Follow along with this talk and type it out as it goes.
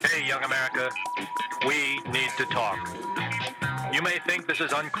young America, we need to talk. You may think this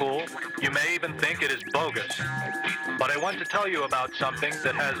is uncool. You may even think it is bogus. But I want to tell you about something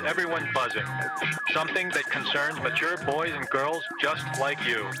that has everyone buzzing. Something that concerns mature boys and girls just like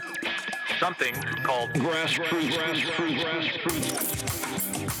you. Something called grassroots.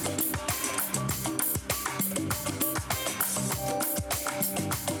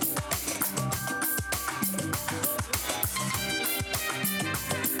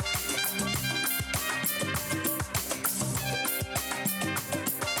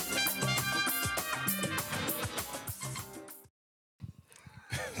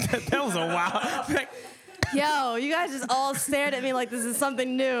 That was a wild. Yo, you guys just all stared at me like this is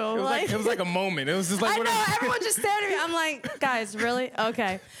something new. It was like a moment. It was just like I know, everyone just stared at me. I'm like, guys, really?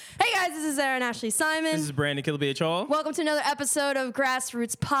 Okay. Hey guys, this is Aaron Ashley Simon. This is Brandon Killabh Hall. Welcome to another episode of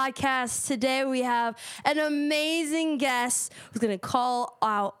Grassroots Podcast. Today we have an amazing guest who's going to call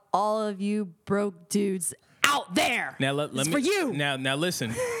out all of you broke dudes out there. Now let me for you. Now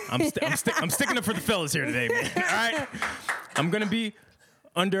listen. I'm sticking up for the fellas here today, man. All right. I'm gonna be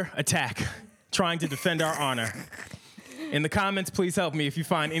under attack, trying to defend our honor. In the comments, please help me if you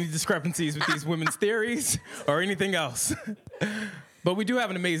find any discrepancies with these women's theories or anything else. But we do have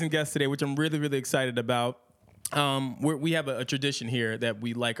an amazing guest today, which I'm really, really excited about. We have a tradition here that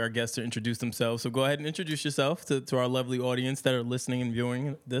we like our guests to introduce themselves. So go ahead and introduce yourself to our lovely audience that are listening and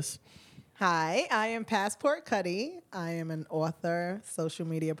viewing this. Hi, I am Passport Cuddy. I am an author, social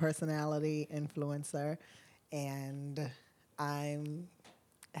media personality, influencer, and I'm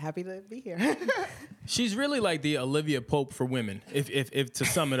happy to be here. She's really like the Olivia Pope for women, if to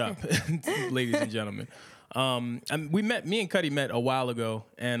sum it up, ladies and gentlemen. Me and Cuddy met a while ago,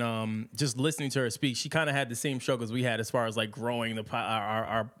 and just listening to her speak, she kind of had the same struggles we had as far as like growing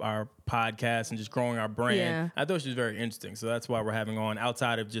our podcast and just growing our brand. Yeah. I thought she was very interesting, so that's why we're having on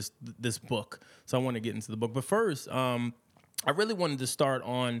outside of just this book. So I want to get into the book, but first, I really wanted to start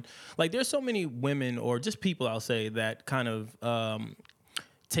on like there's so many women or just people I'll say that kind of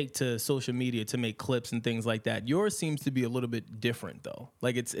take to social media to make clips and things like that. Yours seems to be a little bit different though.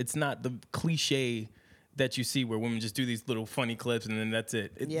 Like it's not the cliche that you see where women just do these little funny clips and then that's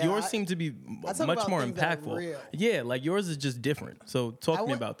it. Yours seems to be much more impactful. Yeah, like yours is just different. So talk to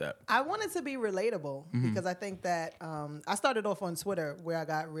me about that. I want it to be relatable because I think that I started off on Twitter where I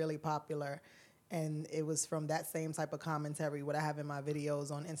got really popular, and it was from that same type of commentary what I have in my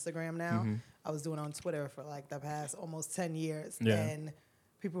videos on Instagram now. I was doing on Twitter for like the past almost 10 years. Yeah. And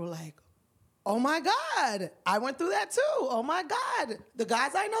people were like, oh my God, I went through that too. Oh my God, the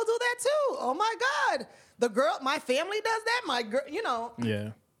guys I know do that too. Oh my God, my family does that. My girl, you know.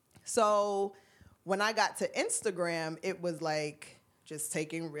 Yeah. So when I got to Instagram, it was like just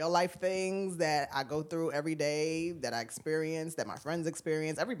taking real life things that I go through every day, that I experience, that my friends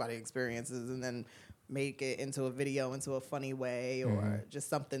experience, everybody experiences, and then make it into a video, into a funny way, or just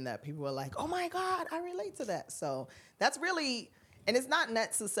something that people are like, oh my God, I relate to that. So that's really, and it's not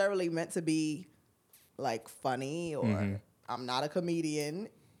necessarily meant to be like funny or I'm not a comedian.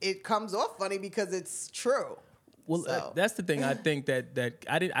 It comes off funny because it's true. Well, that's the thing. I think that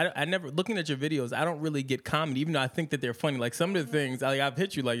I never looking at your videos. I don't really get comedy, even though I think that they're funny. Like some of the things, I've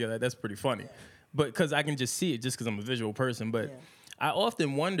hit you like, yeah, that's pretty funny, but because I can just see it, just because I'm a visual person. But I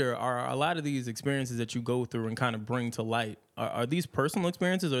often wonder, are a lot of these experiences that you go through and kind of bring to light, are these personal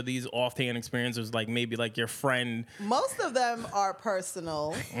experiences or are these offhand experiences, like maybe like your friend? Most of them are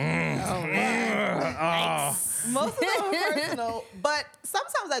personal. Most of them are personal, but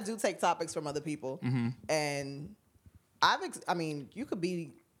sometimes I do take topics from other people, and you could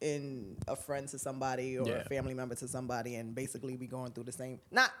be in a friend to somebody or a family member to somebody and basically be going through the same,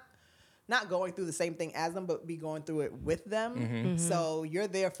 not going through the same thing as them, but be going through it with them. So you're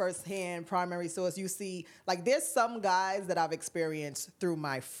their firsthand primary source. You see, like there's some guys that I've experienced through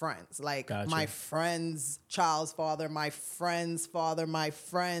my friends, like my friend's child's father, my friend's father, my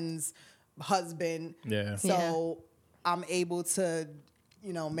friend's husband. Yeah. So I'm able to,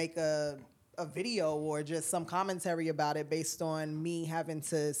 make a video or just some commentary about it based on me having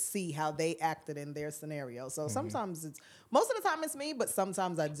to see how they acted in their scenario. So sometimes most of the time it's me, but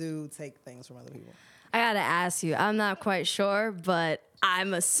sometimes I do take things from other people. I gotta ask you, I'm not quite sure, but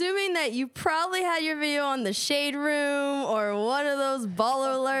I'm assuming that you probably had your video on the Shade Room or one of those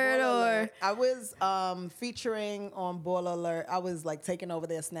Baller Alert. I was featuring on Baller Alert. I was like taking over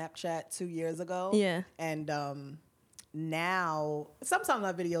their Snapchat 2 years ago. Yeah. And now sometimes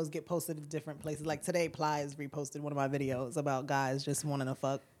my videos get posted in different places. Like today, Plies reposted one of my videos about guys just wanting to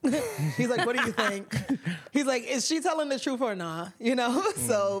fuck. He's like, "What do you think?" He's like, "Is she telling the truth or not?" You know.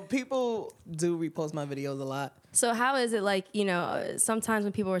 So people do repost my videos a lot. So how is it like, sometimes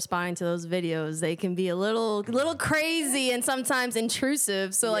when people are responding to those videos, they can be a little crazy and sometimes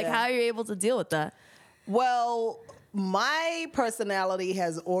intrusive. So like, Yeah. how are you able to deal with that? Well, my personality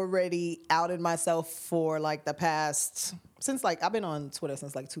has already outed myself for like the past, since like I've been on Twitter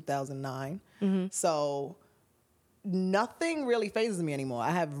since like 2009. So nothing really phases me anymore.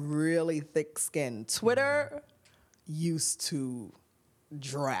 I have really thick skin. Twitter used to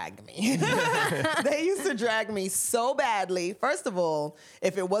drag me. They used to drag me so badly. First of all,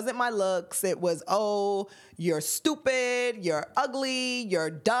 if it wasn't my looks, it was, oh, you're stupid, you're ugly, you're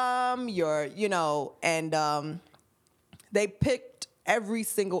dumb, and they picked every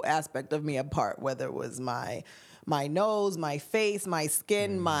single aspect of me apart, whether it was my nose, my face, my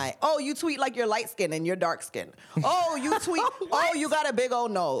skin, oh, you tweet like you're light skin and you're dark skin. Oh, you tweet, oh, you got a big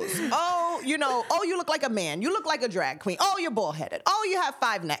old nose. Oh, you look like a man. You look like a drag queen. Oh, you're bald headed. Oh, you have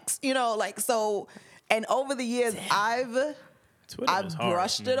 5 necks. So, and over the years, I've Twitter is hard,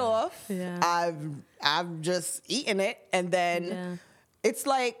 brushed it off. Yeah. I've just eaten it. And then it's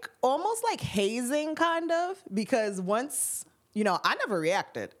like almost like hazing kind of, because once, I never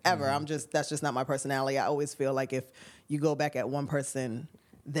reacted ever. That's just not my personality. I always feel like if you go back at one person,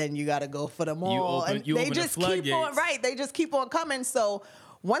 then you got to go for them all. They just keep on, right. They just keep on coming. So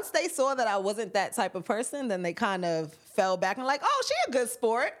once they saw that I wasn't that type of person, then they kind of fell back and like, oh, she a good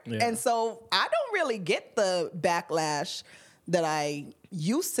sport. Yeah. And so I don't really get the backlash that I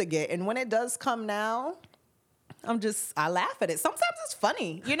used to get. And when it does come now, I laugh at it. Sometimes it's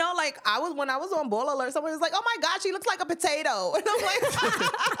funny. When I was on Ball Alert, someone was like, oh my God, she looks like a potato. And I'm like,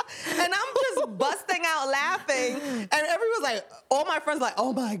 and I'm just busting out laughing. And everyone's like, all my friends like,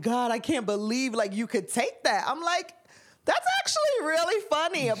 oh my God, I can't believe like you could take that. I'm like, that's actually really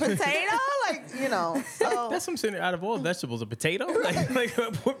funny. A potato? So. That's something out of all vegetables, a potato? Like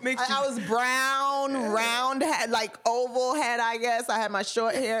what makes you... I was brown, round head, like oval head, I guess. I had my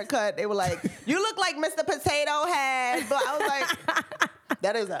short haircut. They were like, you look like Mr. Potato Head. But I was like,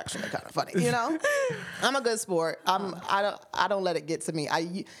 that is actually kind of funny, I'm a good sport. I don't let it get to me.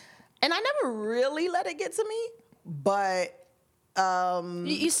 And I never really let it get to me, but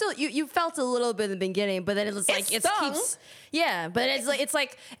You still you felt a little bit in the beginning, but then it was like it stung. keeps but it's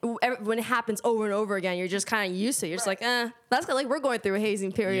like when it happens over and over again, you're just kind of used to it. You're just like, that's like we're going through a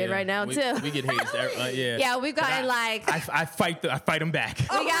hazing period right now too. We get hazed, Yeah, we've gotten I fight them back. We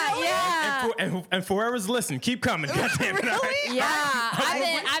got and forever's listen, keep coming. Goddamn it. Really? Yeah,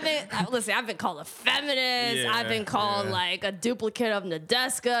 I've been called a feminist. I've been called like a duplicate of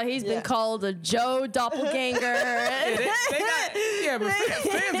Nadeska. He's been called a Joe doppelganger. But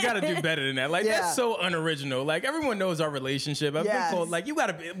fans got to do better than that. Like that's so unoriginal. Like everyone knows our relationship. I've been told like you got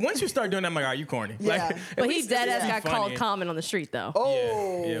to be. Once you start doing that, I'm like, are you corny? Yeah. Like, but he dead ass got funny. called common on the street though.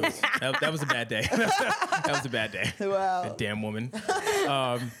 Oh, that was a bad day. That was a bad day. Wow. That damn woman.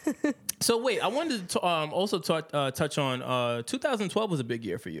 So wait, I wanted to also touch on 2012 was a big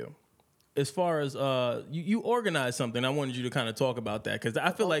year for you. As far as you organized something, I wanted you to kind of talk about that because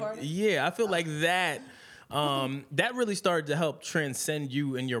I feel like that. That really started to help transcend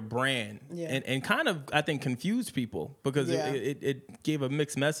you and your brand and kind of, I think, confuse people because it gave a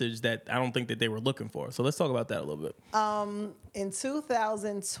mixed message that I don't think that they were looking for. So let's talk about that a little bit. In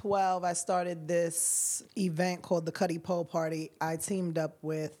 2012, I started this event called the Cuddy Pole Party. I teamed up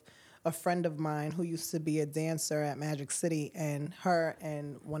with a friend of mine who used to be a dancer at Magic City, and her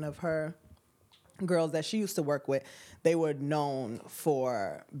and one of her girls that she used to work with, they were known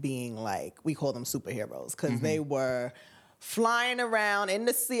for being like, we call them superheroes because they were flying around in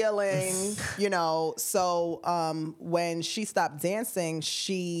the ceiling, So when she stopped dancing,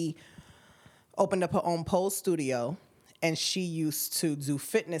 she opened up her own pole studio, and she used to do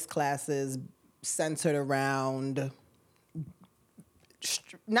fitness classes centered around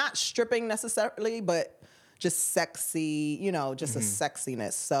not stripping necessarily, but just sexy, just a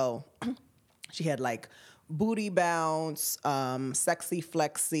sexiness. So she had like booty bounce, sexy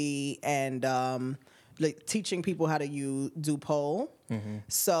flexy, and like teaching people how to do pole.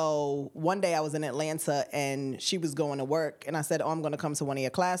 So one day I was in Atlanta and she was going to work, and I said, I'm going to come to one of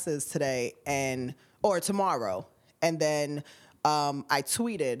your classes today or tomorrow. And then I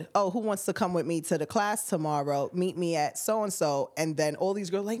tweeted, who wants to come with me to the class tomorrow? Meet me at so-and-so. And then all these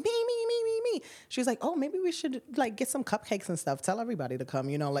girls like, me. She was like, oh, maybe we should like get some cupcakes and stuff. Tell everybody to come,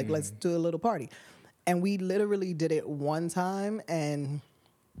 let's do a little party. And we literally did it one time, and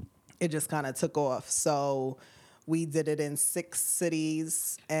it just kind of took off. So We did it in 6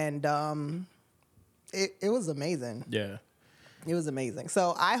 cities, and it was amazing. Yeah. It was amazing.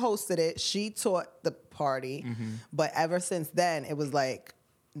 So I hosted it. She taught the party, but ever since then, it was like,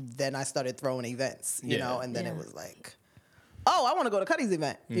 then I started throwing events, you know, and then it was like, oh, I want to go to Cuddy's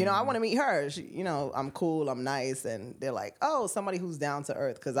event. You know, I want to meet her. She, you know, I'm cool, I'm nice, and they're like, oh, somebody who's down to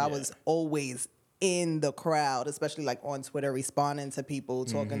earth, because I was always in the crowd, especially like on Twitter, responding to people,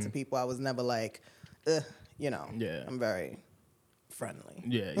 talking to people. I was never like, you know, I'm very friendly.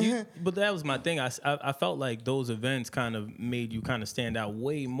 Yeah, but that was my thing. I felt like those events kind of made you kind of stand out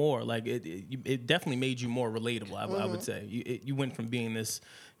way more. Like it definitely made you more relatable. I would say you went from being this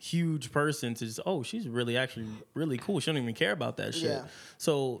huge person to just, oh, she's really actually really cool. She don't even care about that shit. Yeah.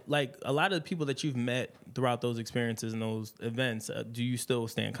 So like a lot of the people that you've met throughout those experiences and those events, do you still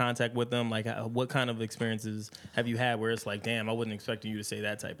stay in contact with them? Like what kind of experiences have you had where it's like, damn, I wasn't expecting you to say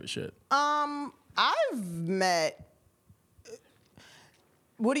that type of shit? I've met.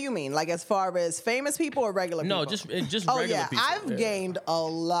 What do you mean? Like as far as famous people or regular people? No, just oh, regular yeah. people. I've gained a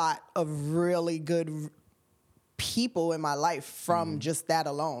lot of really good people in my life from just that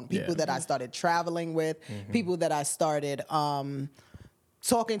alone. People that I started traveling with, people that I started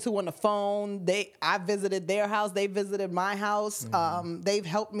talking to on the phone. I visited their house. They visited my house. They've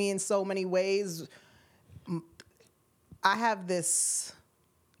helped me in so many ways. I have this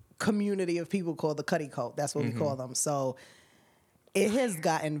community of people called the Cuddy Cult. That's what we call them. So it has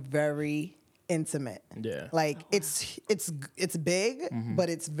gotten very intimate. Yeah. Like it's big, but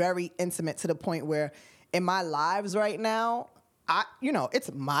it's very intimate to the point where in my lives right now,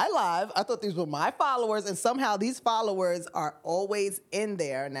 it's my live. I thought these were my followers, and somehow these followers are always in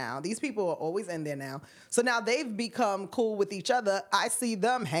there now. These people are always in there now. So now they've become cool with each other. I see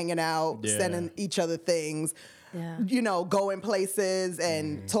them hanging out, sending each other things, going places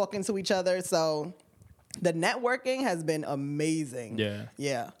and talking to each other. So the networking has been amazing.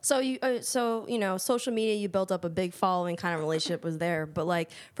 Yeah. So social media, you built up a big following, kind of relationship was there. But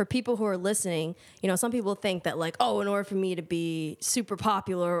like for people who are listening, some people think that like, oh, in order for me to be super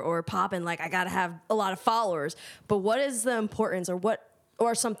popular or poppin', like I gotta have a lot of followers. But what is the importance, or what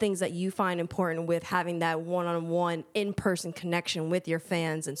are some things that you find important with having that one-on-one, in-person connection with your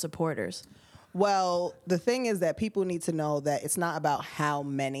fans and supporters? Well, the thing is that people need to know that it's not about how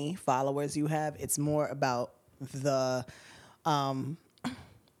many followers you have. It's more about the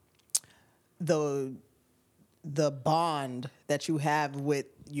bond that you have with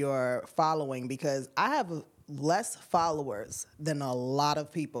your following, because I have less followers than a lot of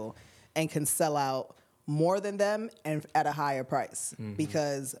people and can sell out more than them and at a higher price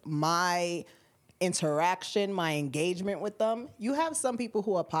because my interaction, my engagement with them. You have some people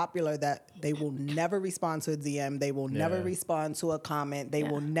who are popular that they will never respond to a DM. They will never respond to a comment. They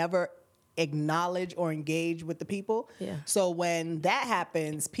will never acknowledge or engage with the people. Yeah. So when that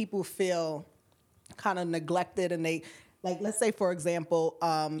happens, people feel kind of neglected, and they, like, let's say, for example,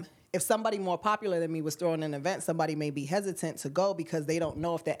 if somebody more popular than me was throwing an event, somebody may be hesitant to go because they don't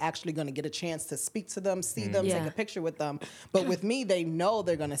know if they're actually going to get a chance to speak to them, see them, take a picture with them. But with me, they know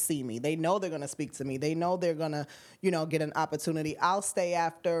they're going to see me. They know they're going to speak to me. They know they're going to, get an opportunity. I'll stay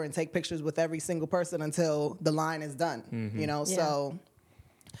after and take pictures with every single person until the line is done, So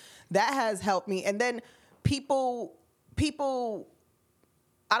that has helped me. And then people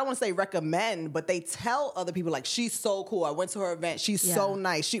I don't want to say recommend, but they tell other people, like, she's so cool. I went to her event. She's so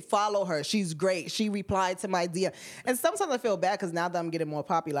nice. Follow her. She's great. She replied to my DM. And sometimes I feel bad because now that I'm getting more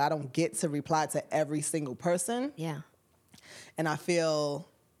popular, I don't get to reply to every single person. Yeah. And I feel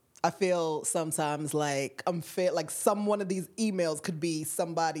sometimes like one of these emails could be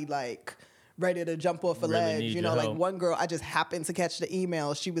somebody like ready to jump off a ledge. Like one girl, I just happened to catch the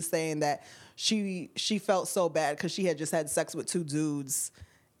email. She was saying that she felt so bad because she had just had sex with 2 dudes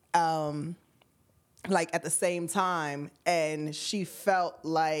like at the same time, and she felt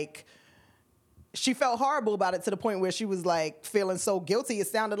horrible about it to the point where she was like feeling so guilty. It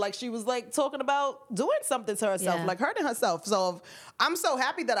sounded like she was like talking about doing something to herself, like hurting herself. So I'm so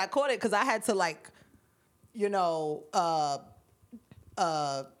happy that I caught it because I had to like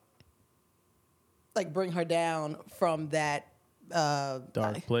bring her down from that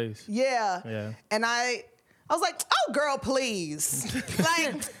dark place. Yeah. And I was like, oh, girl, please.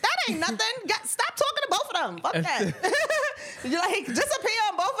 Like, that ain't nothing. Stop talking to both of them. Fuck that. You're like, disappear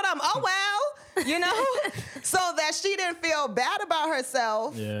on both of them. Oh, well, So that she didn't feel bad about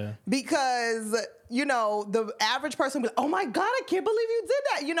herself. Yeah. Because, the average person would be like, oh, my God, I can't believe you did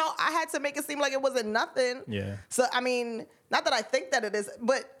that. I had to make it seem like it wasn't nothing. Yeah. So, I mean, not that I think that it is,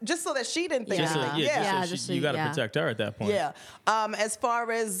 but just so that she didn't think anything. You got to protect her at that point. Yeah. As far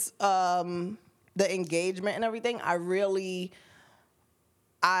as the engagement and everything,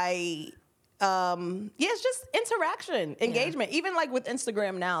 it's just interaction, engagement. Even like with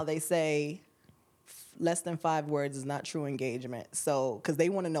Instagram now, they say less than 5 words is not true engagement. So, because they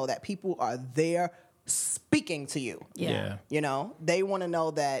want to know that people are there speaking to you. Yeah. You know, they want to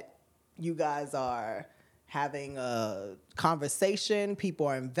know that you guys are having a conversation, people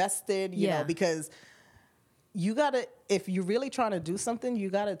are invested, you know, because you gotta, if you're really trying to do something, you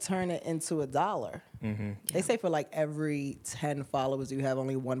gotta turn it into $1. Mm-hmm. They say for like every 10 followers you have,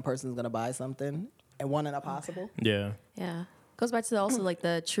 only one person's gonna buy something, and one in a possible. Yeah. Yeah. Goes back to also like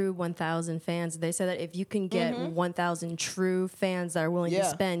the true 1,000 fans. They said that if you can get 1,000 true fans that are willing to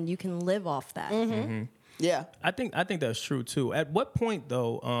spend, you can live off that. Mm-hmm. Yeah, I think that's true too. At what point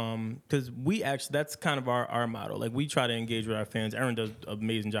though, because we actually, that's kind of our motto. Like we try to engage with our fans. Erin does an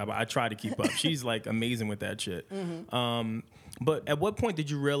amazing job. I try to keep up. She's like amazing with that shit. But at what point did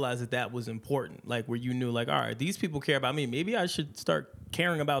you realize that was important? Like where you knew like, all right, these people care about me. Maybe I should start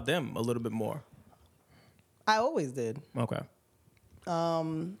caring about them a little bit more. I always did. Okay.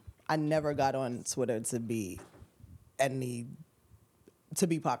 I never got on Twitter to be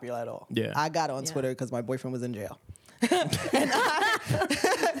popular at all. Yeah. I got on Twitter because my boyfriend was in jail. and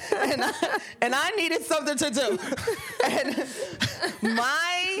I needed something to do. And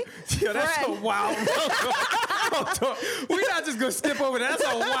my that's friend, a wild. We're not just gonna skip over that.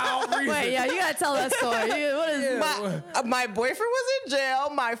 That's a wild reason. Wait, yeah, you gotta tell that story. What is my boyfriend was in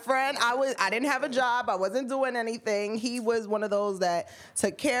jail. My friend, I didn't have a job. I wasn't doing anything. He was one of those that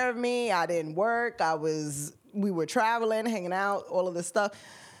took care of me. I didn't work. We were traveling, hanging out, all of this stuff.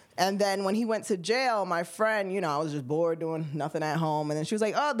 And then when he went to jail, my friend, you know, I was just bored doing nothing at home. And then she was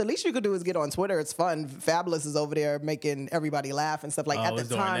like, oh, the least you could do is get on Twitter. It's fun. Fabulous is over there making everybody laugh and stuff. Like at the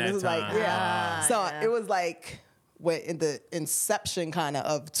time, this was like, it was like in the inception kind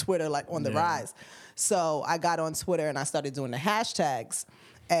of Twitter, like on the rise. So I got on Twitter and I started doing the hashtags.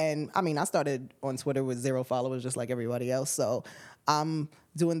 And I mean, I started on Twitter with 0 followers, just like everybody else. So I'm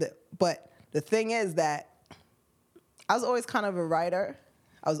doing but the thing is that I was always kind of a writer.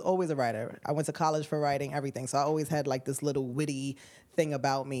 I was always a writer. I went to college for writing, everything. So I always had like this little witty thing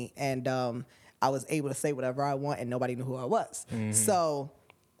about me. And I was able to say whatever I want and nobody knew who I was. Mm-hmm. So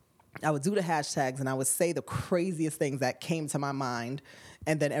I would do the hashtags and I would say the craziest things that came to my mind.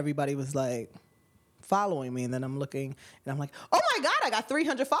 And then everybody was like following me. And then I'm looking and I'm like, oh my God, I got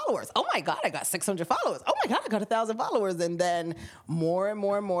 300 followers. Oh my God, I got 600 followers. Oh my God, I got 1,000 followers. And then more and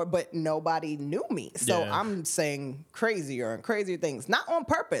more and more, but nobody knew me. So I'm saying crazier and crazier things, not on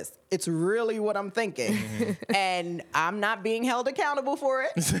purpose. It's really what I'm thinking. And I'm not being held accountable for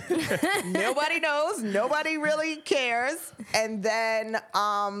it. Nobody knows. Nobody really cares. And then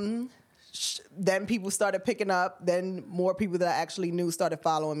people started picking up. Then more people that I actually knew started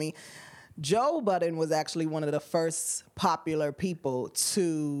following me. Joe Budden was actually one of the first popular people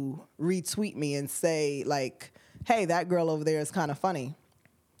to retweet me and say, like, hey, that girl over there is kind of funny.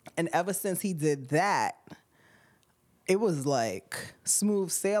 And ever since he did that, it was like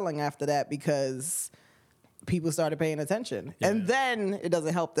smooth sailing after that because people started paying attention. Yeah. And then it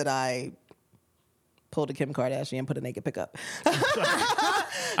doesn't help that I pulled a Kim Kardashian and put a naked pickup.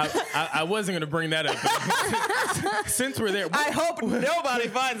 I wasn't going to bring that up. Since we're there. I hope nobody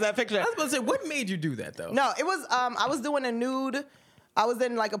finds that picture. I was about to say, what made you do that, though? No, it was, I was doing a nude. I was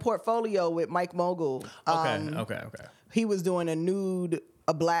in like a portfolio with Mike Mogul. Okay. He was doing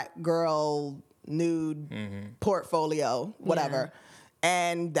a black girl nude portfolio, whatever. Yeah.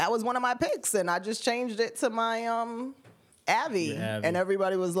 And that was one of my picks. And I just changed it to my Abby. And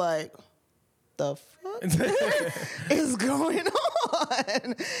everybody was like, the fuck is going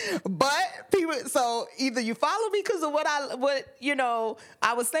on? But people, so either you follow me because of what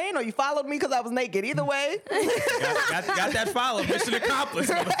I was saying, or you followed me because I was naked. Either way, got that follow. Mission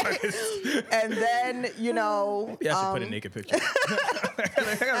accomplished. And then I should put a naked picture.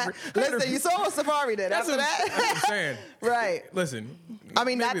 Listen, you saw what Safari did. That's what I'm saying. Right. Listen. I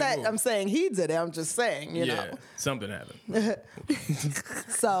mean, not that I'm saying he did it. I'm just saying, you know, something happened.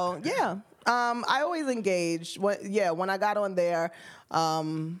 So yeah. I always engaged. When I got on there,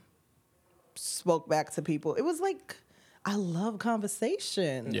 spoke back to people. It was like, I love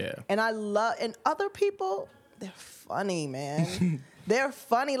conversation. Yeah. And and other people, they're funny, man. They're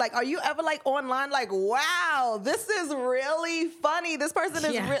funny. Like, are you ever like online, like, wow, this is really funny. This person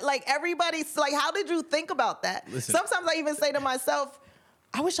is like, everybody's like, how did you think about that? Listen. Sometimes I even say to myself,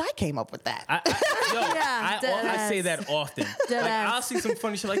 I wish I came up with that. I say that often. Like, I'll see some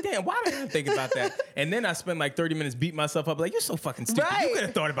funny shit like, damn, why did I think about that? And then I spend like 30 minutes beating myself up like, you're so fucking stupid. Right. You could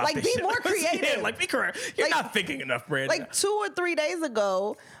have thought about Like, this be shit. more creative. Yeah, like, be correct. You're Like- not thinking enough, Brandon. Like 2 or 3 days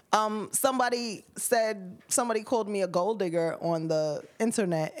ago, somebody called me a gold digger on the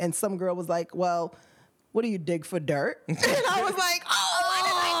internet, and some girl was like, well, what do you dig for dirt? And I was like, oh, why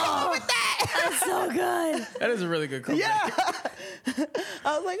did I come up with that? That's so good. That is a really good comeback. Yeah.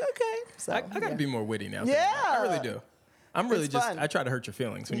 I was like, okay. So, I gotta be more witty now. Yeah. I really do. I'm really It's just, fun. I try to hurt your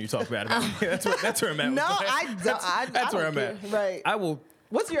feelings when you talk bad about me. That's where I'm at. No, with that. I don't. That's I where don't I'm at. care. Right. I will,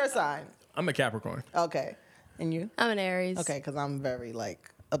 What's your sign? I'm a Capricorn. Okay. And you? I'm an Aries. Okay, because I'm very, like,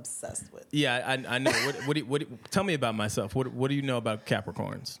 obsessed with. Yeah, I know. Tell me about myself. What do you know about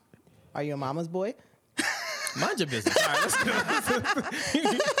Capricorns? Are you a mama's boy? Mind your business. All right, let's go.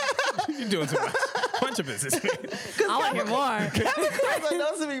 You're doing too much. Mind your business. I want to hear more. Capricorns are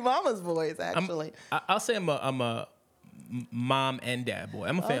known to be mama's boys, actually. I'll say I'm a mom and dad boy.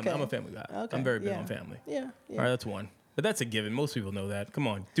 I'm a family. Okay. I'm a family guy. Okay, I'm very big yeah. on family. Yeah. All right, that's one. But that's a given. Most people know that. Come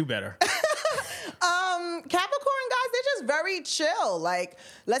on, do better. Capricorn guys, they're just very chill. Like,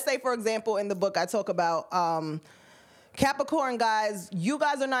 let's say, for example, in the book, I talk about Capricorn guys, you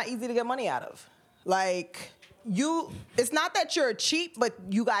guys are not easy to get money out of. Like, it's not that you're cheap, but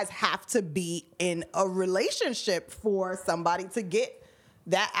you guys have to be in a relationship for somebody to get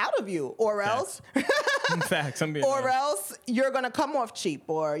that out of you, or else, Facts. I'm being or honest. else you're gonna come off cheap,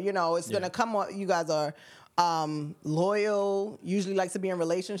 or it's gonna come off. You guys are loyal. Usually likes to be in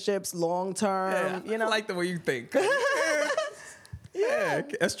relationships long term. I like the way you think. Yeah,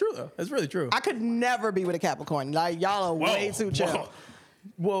 that's true though. That's really true. I could never be with a Capricorn. Like, y'all are way too chill.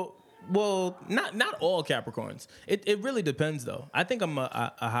 Well, not all Capricorns. It really depends though. I think I'm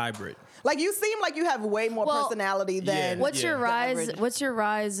a hybrid. Like, you seem like you have way more Well, personality than. What's your the rise? average. What's your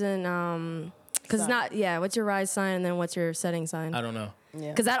rise in? Because what's your rise sign and then what's your setting sign? I don't know.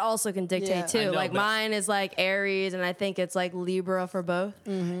 Yeah. Because that also can dictate Yeah. I too. know, Like but- mine is like Aries, and I think it's like Libra for both.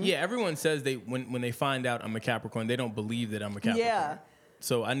 Yeah, everyone says when they find out I'm a Capricorn, they don't believe that I'm a Capricorn. Yeah.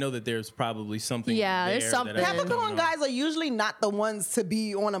 So I know that there's probably something. Yeah, there's there something. that I don't Capricorn know. guys are usually not the ones to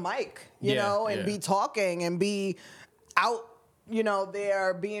be on a mic, and be talking and be out,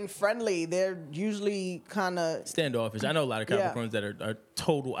 they're being friendly. They're usually kind of. Standoffish. I know a lot of Yeah. Capricorns that are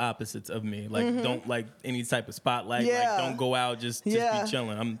total opposites of me. Like don't like any type of spotlight. Yeah. Like don't go out. Just be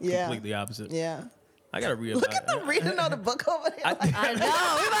chilling. I'm completely opposite. Yeah. I gotta read Look about at them reading on the book over there. I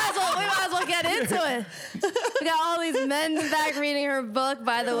know. We might as well get into it. We got all these men in the back reading her book.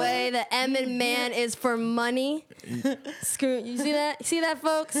 By the way, the M in man is for money. Screw. You see that? You see that,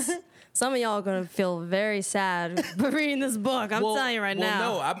 folks? Some of y'all are gonna feel very sad for reading this book. I'm telling you right now.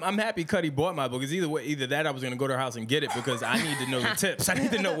 No, I'm happy Cuddy bought my book. It's either that I was gonna go to her house and get it because I need to know the tips. I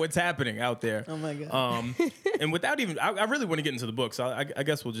need to know what's happening out there. Oh my God. And without even, I really want to get into the book, so I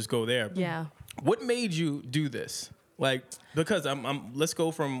guess we'll just go there. Yeah. What made you do this? Like, because let's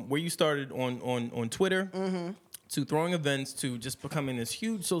go from where you started on Twitter to throwing events to just becoming this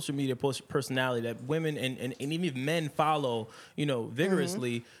huge social media personality that women and even men follow,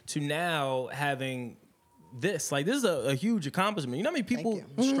 vigorously, to now having this. Like, this is a huge accomplishment. You know how many people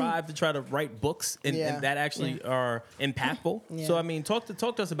strive to try to write books and that actually are impactful? Yeah. So, I mean, talk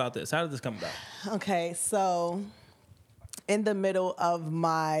to us about this. How did this come about? Okay, so in the middle of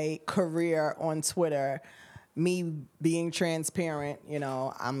my career on Twitter, me being transparent,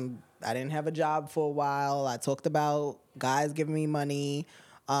 I didn't have a job for a while. I talked about guys giving me money.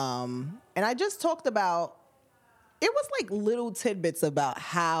 And I just talked about, it was like little tidbits about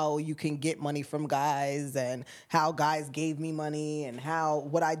how you can get money from guys and how guys gave me money and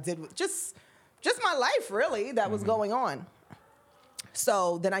what I did with just my life, really, that was going on.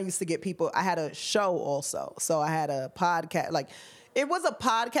 So then I used to get people, I had a show also. So I had a podcast, like, it was a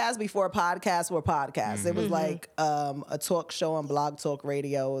podcast before podcasts were podcasts. It was like a talk show on Blog Talk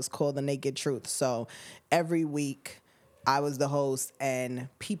Radio. It was called The Naked Truth. So every week I was the host and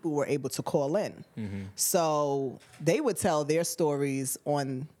people were able to call in. So they would tell their stories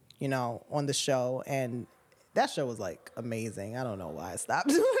on the show, and that show was like amazing. I don't know why I stopped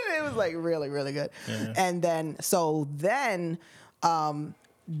doing it. It was like really, really good. Yeah. And then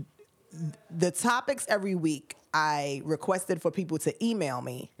the topics every week, I requested for people to email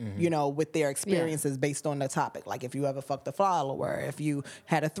me, with their experiences based on the topic. Like, if you ever fucked a follower, if you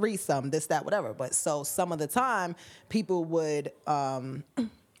had a threesome, this, that, whatever. But so some of the time, people would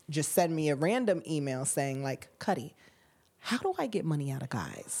just send me a random email saying, like, Cuddy, how do I get money out of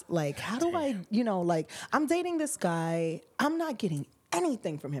guys? Like, how do I, I'm dating this guy. I'm not getting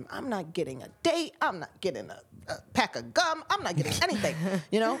anything from him. I'm not getting a date. I'm not getting a a pack of gum. I'm not getting anything,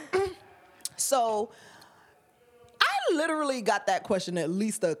 you know? So I literally got that question at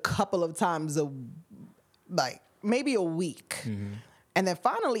least a couple of times, like maybe a week. Mm-hmm. And then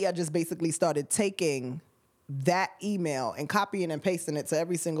finally, I just basically started taking that email and copying and pasting it to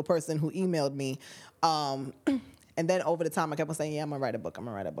every single person who emailed me. And then over the time, I kept on saying, yeah, I'm going to write a book. I'm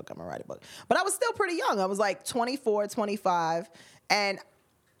going to write a book. I'm going to write a book. But I was still pretty young. I was like 24, 25. And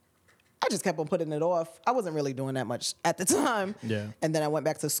I just kept on putting it off. I wasn't really doing that much at the time. Yeah. And then I went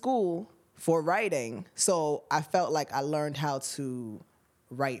back to school for writing. So I felt like I learned how to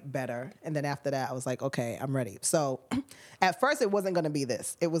write better. And then after that, I was like, okay, I'm ready. So at first, it wasn't going to be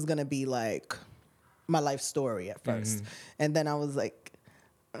this. It was going to be like my life story at first. Mm-hmm. And then I was like,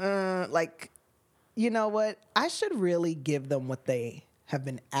 you know what? I should really give them what they have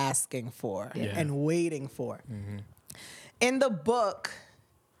been asking for and waiting for. Mm-hmm. In the book,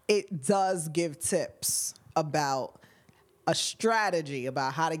 it does give tips about a strategy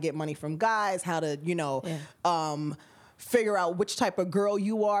about how to get money from guys, how to, figure out which type of girl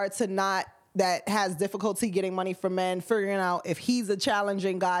you are that has difficulty getting money from men, figuring out if he's a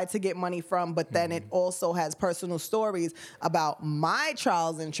challenging guy to get money from, but then it also has personal stories about my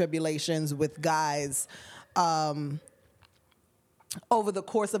trials and tribulations with guys over the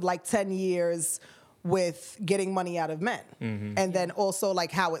course of like 10 years with getting money out of men. Mm-hmm. And then also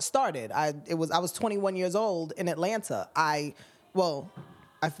like how it started. I was 21 years old in Atlanta. I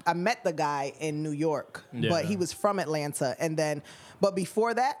met the guy in New York, but he was from Atlanta. But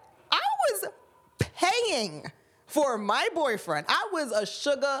before that, I was paying for my boyfriend. I was a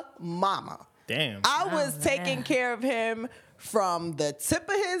sugar mama. Damn. I was taking care of him from the tip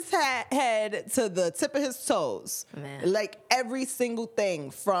of his head to the tip of his toes. Man. Like every single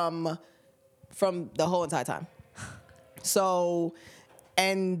thing from the whole entire time. So,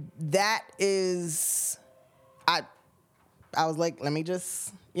 and that is, I was like, let me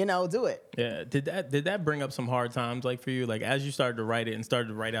just, do it. Yeah. Did that bring up some hard times, like for you, like as you started to write it and started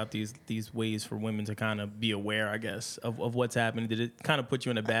to write out these ways for women to kind of be aware, I guess, of what's happening? Did it kind of put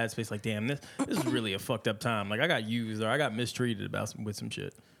you in a bad space? Like, damn, this is really a fucked up time. Like I got used or I got mistreated with some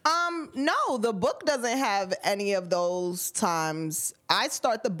shit. No, the book doesn't have any of those times. I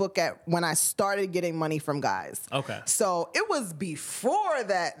start the book at when I started getting money from guys. Okay. So it was before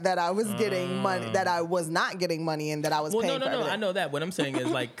that I was getting money, that I was not getting money and that I was paying for everything. I know that. What I'm saying is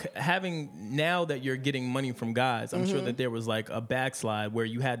like having, now that you're getting money from guys, I'm sure that there was like a backslide where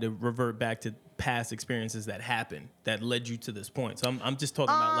you had to revert back to past experiences that happened that led you to this point. So I'm just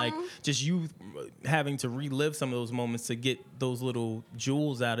talking about like just you having to relive some of those moments to get those little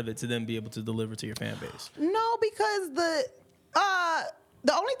jewels out of it to then be able to deliver to your fan base. No, because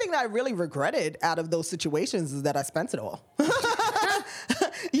the only thing that I really regretted out of those situations is that I spent it all.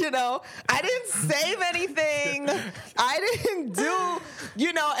 I didn't save anything. I didn't do,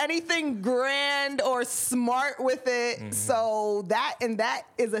 anything grand or smart with it. Mm-hmm. So that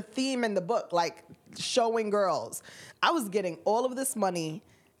is a theme in the book, like showing girls. I was getting all of this money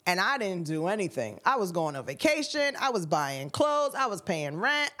and I didn't do anything. I was going on vacation. I was buying clothes. I was paying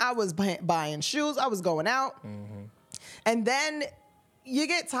rent. I was buying shoes. I was going out. Mm-hmm. And then you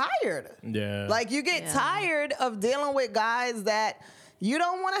get tired. Yeah. Like you get tired of dealing with guys that you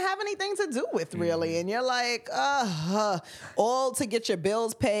don't want to have anything to do with, really. And you're like, all to get your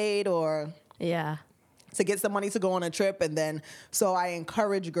bills paid or to get some money to go on a trip. And then, so I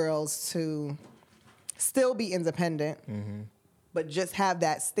encourage girls to still be independent, but just have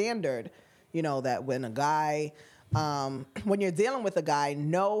that standard, that when a guy, when you're dealing with a guy,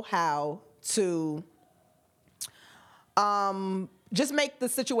 know how to just make the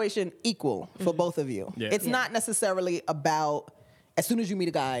situation equal for both of you. Yeah. It's not necessarily about, as soon as you meet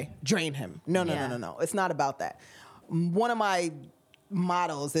a guy, drain him. No. It's not about that. One of my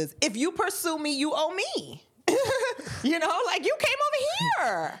mottos is, if you pursue me, you owe me. Like you came over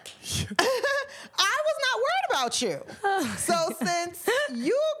here. I was not worried about you. So since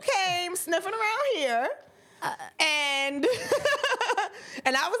you came sniffing around here and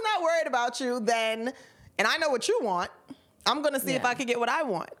I was not worried about you then, and I know what you want, I'm going to see if I can get what I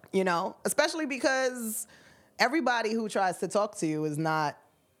want, especially because everybody who tries to talk to you is not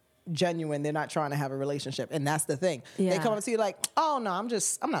genuine. They're not trying to have a relationship. And that's the thing. Yeah. They come up to you like, oh no,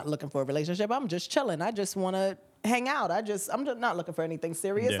 I'm not looking for a relationship. I'm just chilling. I just want to hang out. I'm just not looking for anything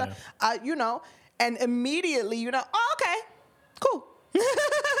serious. Yeah. And immediately, oh, okay, cool.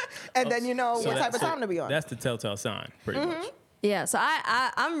 And then what type of time to be on. That's the telltale sign, pretty much. Yeah, so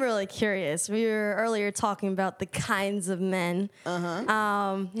I'm really curious. We were earlier talking about the kinds of men.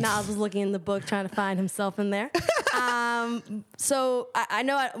 Nas was looking in the book trying to find himself in there. So I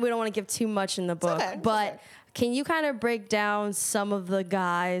know we don't want to give too much in the book, but Can you kind of break down some of the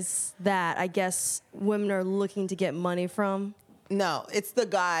guys that I guess women are looking to get money from? No, it's the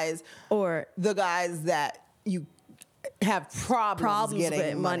guys that you have problems getting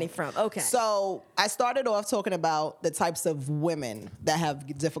with money from. Okay. So I started off talking about the types of women that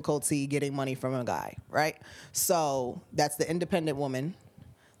have difficulty getting money from a guy, right? So that's the independent woman.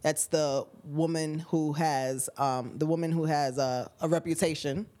 That's the woman who has a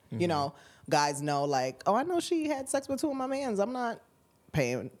reputation. You know, guys know like, oh, I know she had sex with two of my mans. I'm not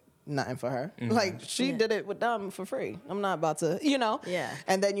paying nothing for her. Like she did it with them for free. I'm not about to, you know. Yeah.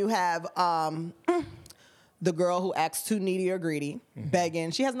 And then you have the girl who acts too needy or greedy, begging.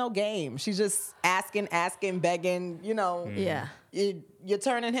 She has no game. She's just asking, begging, you know. Yeah. You're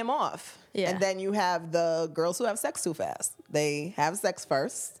turning him off. Yeah. And then you have the girls who have sex too fast. They have sex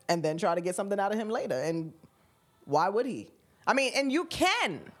first and then try to get something out of him later. And why would he? I mean, and you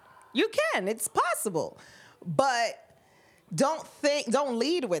can. It's possible. But don't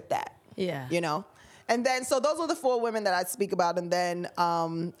lead with that. Yeah. You know? And then, so those are the 4 women that I speak about. And then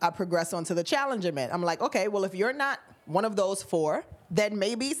I progress on to the challenger men. I'm like, okay, well, if you're not one of those 4, then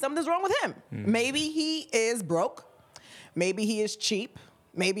maybe something's wrong with him. Maybe he is broke. Maybe he is cheap.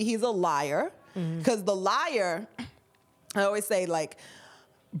 Maybe he's a liar. Because the liar, I always say, like,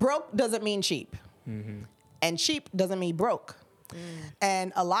 broke doesn't mean cheap. And cheap doesn't mean broke.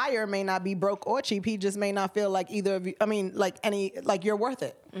 And a liar may not be broke or cheap. He just may not feel like either of you, like you're worth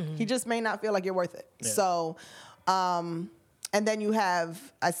it. He just may not feel like you're worth it. Yeah. So, and then you have,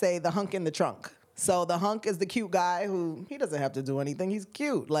 I say, the hunk in the trunk. So the hunk is the cute guy who, he doesn't have to do anything. He's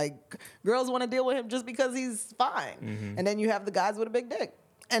cute. Like, girls want to deal with him just because he's fine. And then you have the guys with a big dick.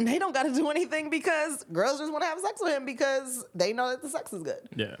 And they don't got to do anything because girls just want to have sex with him because they know that the sex is good.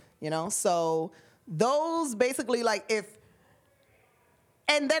 Yeah. You know? So those basically, like,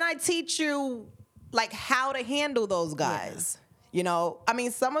 and then I teach you, like, how to handle those guys. Yeah. You know, I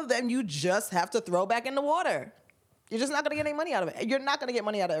mean, some of them you just have to throw back in the water. You're just not going to get any money out of it. You're not going to get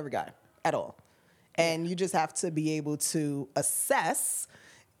money out of every guy at all. And you just have to be able to assess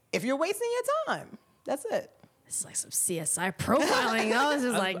if you're wasting your time. That's it. It's like some CSI profiling. I was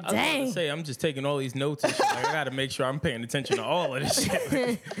just like, dang. I was about to say, I'm just taking all these notes and shit. Like, I got to make sure I'm paying attention to all of this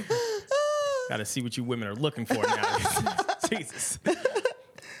shit. Got to see what you women are looking for now. Jesus.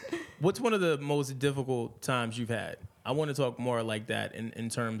 What's one of the most difficult times you've had? I want to talk more like that in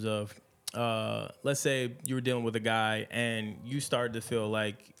terms of, let's say you were dealing with a guy and you started to feel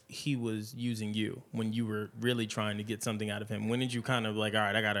like he was using you when you were really trying to get something out of him. When did you kind of like, all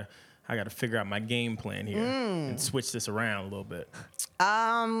right, I gotta figure out my game plan here and switch this around a little bit?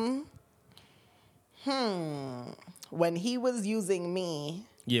 When he was using me.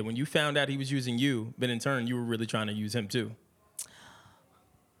 Yeah, when you found out he was using you, but in turn you were really trying to use him too.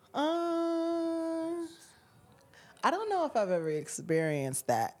 I don't know if I've ever experienced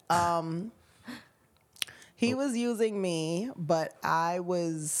that. He was using me, but I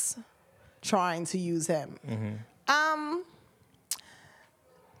was trying to use him. That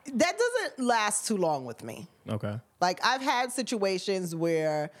doesn't last too long with me. Okay. Like, I've had situations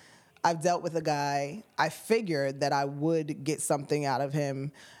where I've dealt with a guy. I figured that I would get something out of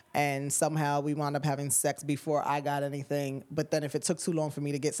him, and somehow we wound up having sex before I got anything. But then if it took too long for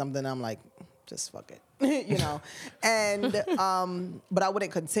me to get something, I'm like, just fuck it, you know? And, but I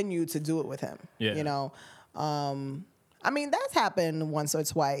wouldn't continue to do it with him, you know? I mean, that's happened once or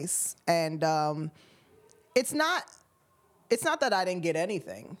twice. And it's not that I didn't get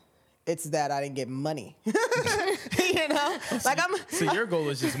anything. It's that I didn't get money. You know? Like, So your goal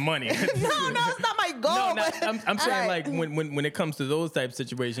is just money. No, it's not my goal. No, I'm saying, like, when it comes to those type of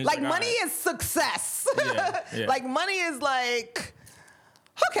situations. Like money is success. Yeah. Like, money is like,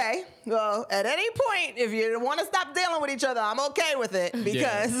 okay, well, at any point, if you want to stop dealing with each other, I'm okay with it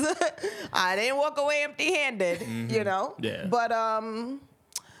because I didn't walk away empty-handed, you know? Yeah. But I've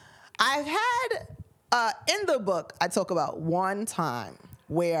had, in the book, I talk about one time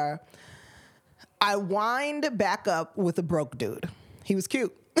where I wind back up with a broke dude. He was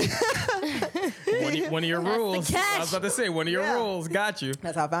cute. One of your rules. I was about to say, one of your rules. Got you.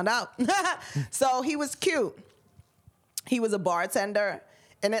 That's how I found out. So he was cute. He was a bartender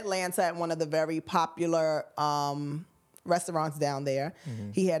in Atlanta at one of the very popular restaurants down there.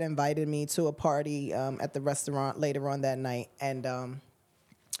 He had invited me to a party at the restaurant later on that night. And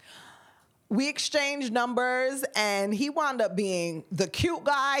we exchanged numbers, and he wound up being the cute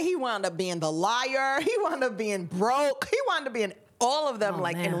guy. He wound up being the liar. He wound up being broke. He wound up being all of them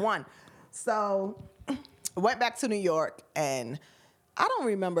in one. So went back to New York, and I don't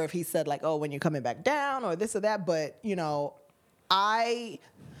remember if he said, like, oh, when you're coming back down or this or that. But, you know, I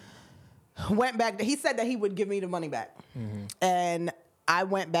went back. He said that he would give me the money back, and I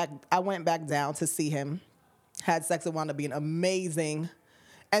went back down to see him. Had sex. It wound up being amazing.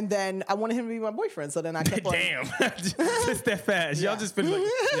 And then I wanted him to be my boyfriend. So then I kept on. Damn. Just that fast. Y'all just been like,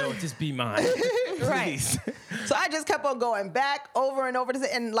 yo, just be mine. Right. So I just kept on going back over and over.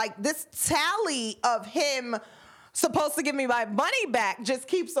 And like this tally of him supposed to give me my money back just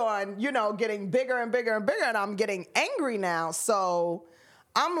keeps on, getting bigger and bigger and bigger. And I'm getting angry now. So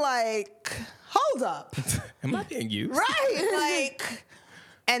I'm like, hold up. Am I being used? Right.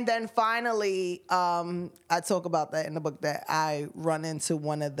 And then finally, I talk about that in the book that I run into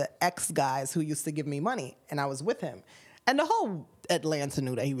one of the ex-guys who used to give me money, and I was with him. And the whole Atlanta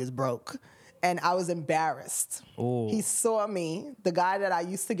knew that he was broke, and I was embarrassed. Ooh. He saw me, the guy that I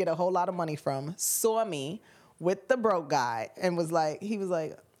used to get a whole lot of money from, saw me with the broke guy and was like,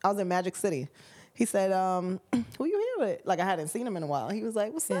 I was in Magic City. He said, who you here with? Like, I hadn't seen him in a while. He was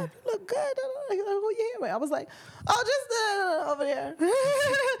like, what's up? You look good. He's like, who you here with? I was like, oh, just over there.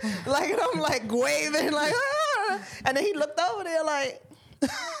 Like, and I'm like waving, like, ah. And then he looked over there like,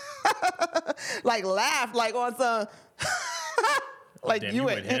 like laughed, like on some, like Damn, you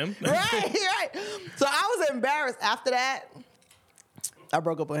with him? Right. So I was embarrassed. After that, I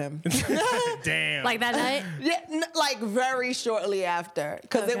broke up with him. Damn. Like that night? Yeah, like very shortly after.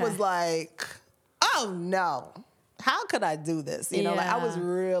 Because it Okay. was like, oh no. How could I do this? Like I was Yeah.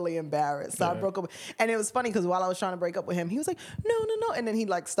 really embarrassed. So I broke up. And it was funny because while I was trying to break up with him, he was like, no. And then he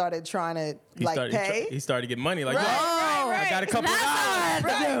like started trying to pay. He started getting money. Like, Right, yo, right. I got a couple of That's dollars.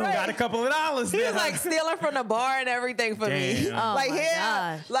 what I have to do. Got a couple of dollars. He there. was like stealing from the bar and everything for me. Damn. Oh, Like my here,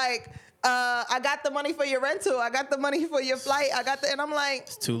 gosh. like I got the money for your rental. I got the money for your flight. And I'm like,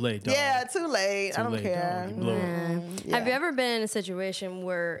 It's too late, dog. yeah, too late. I Too don't late, care. dog. You blow it. Yeah. Have you ever been in a situation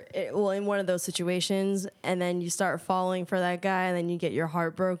where, in one of those situations, and then you start falling for that guy, and then you get your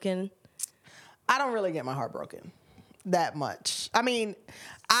heart broken? I don't really get my heart broken that much. I mean,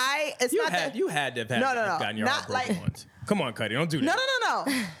 it's You not that. you had to have No, gotten your not heart broken like- once. Come on, Cuddy, don't do that. No.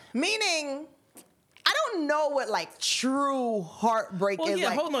 Meaning, I don't know what like true heartbreak Well, is. yeah,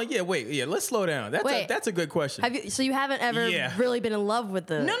 like, hold on. Yeah, wait. Yeah, let's slow down. Wait. That's a good question. Have you? So you haven't ever Yeah. really been in love with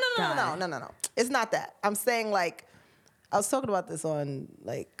the No. guy? It's not that. I'm saying like, I was talking about this on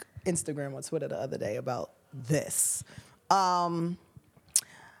like Instagram or Twitter the other day about this.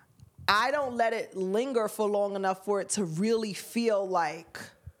 I don't let it linger for long enough for it to really feel like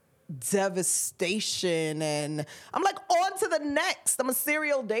devastation, and I'm like on to the next. I'm a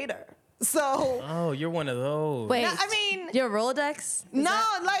serial dater. So Oh, you're one of those. Wait, No, I mean- your Rolodex? Is no,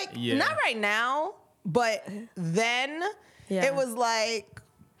 that- like Yeah. not right now, but then Yeah. it was like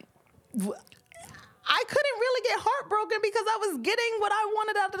I couldn't really get heartbroken because I was getting what I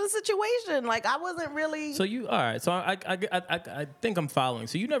wanted out of the situation. Like I wasn't really. So you all right? So I think I'm following.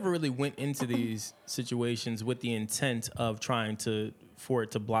 So you never really went into these situations with the intent of trying for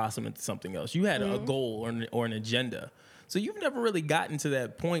it to blossom into something else. You had a goal or an agenda. So you've never really gotten to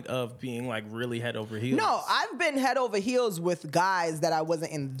that point of being like really head over heels. No, I've been head over heels with guys that I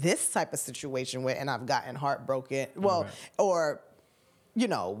wasn't in this type of situation with, and I've gotten heartbroken. Well, Right. or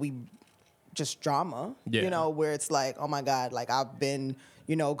we just drama. Yeah. Where it's like, oh my God, like I've been,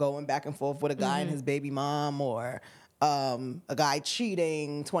 going back and forth with a guy and his baby mom, or a guy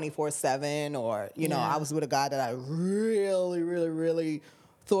cheating 24/7, or Yeah. I was with a guy that I really, really, really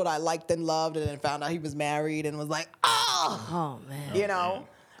thought I liked and loved, and then found out he was married and was like, Oh man.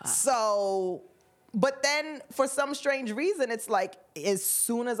 So, but then for some strange reason, it's like as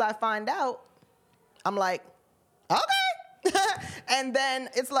soon as I find out, I'm like, okay. And then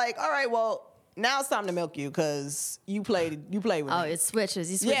it's like, all right, well, now it's time to milk you because you played with Oh, me. it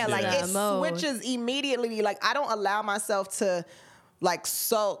switches. You switch Yeah, like to it mode. switches immediately. Like I don't allow myself to like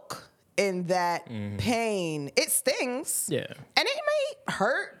sulk in that pain. It stings. Yeah. And it may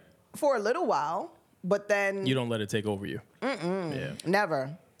hurt for a little while, but then You don't let it take over you. Yeah.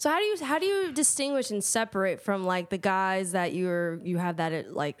 never. So how do you distinguish and separate from like the guys that you have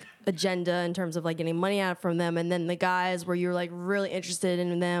that like agenda in terms of like getting money out from them, and then the guys where you're like really interested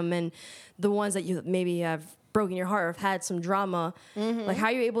in them, and the ones that you maybe have broken your heart or have had some drama? Like how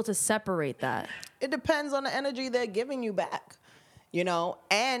are you able to separate that? It depends on the energy they're giving you back,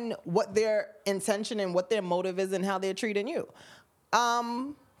 and what their intention and what their motive is and how they're treating you.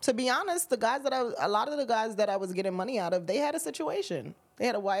 To be honest, a lot of the guys that I was getting money out of, they had a situation. They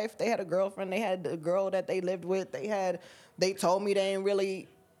had a wife, they had a girlfriend, they had a girl that they lived with. They told me they ain't really.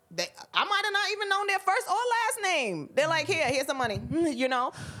 I might have not even known their first or last name. They're like, here's some money,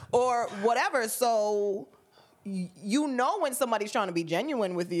 or whatever. So you know when somebody's trying to be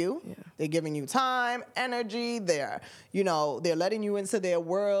genuine with you. Yeah. They're giving you time, energy. They're letting you into their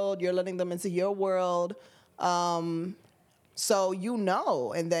world. You're letting them into your world. So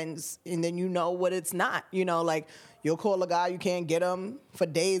and then you know what it's not. Like you'll call a guy, you can't get him for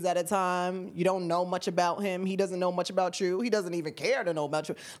days at a time. You don't know much about him. He doesn't know much about you. He doesn't even care to know about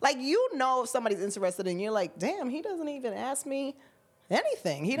you. Like if somebody's interested in you, you're like, damn, he doesn't even ask me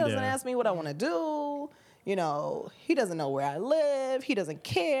anything. He doesn't ask me what I want to do. He doesn't know where I live. He doesn't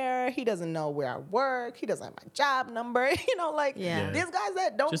care. He doesn't know where I work. He doesn't have my job number. There's guys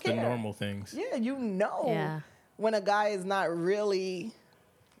that don't just care. Just the normal things. Yeah, when a guy is not really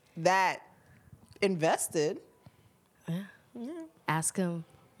that invested. Yeah. Ask him,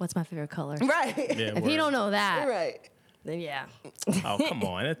 what's my favorite color? Right. Yeah, if you don't know that, right. then yeah. Oh, come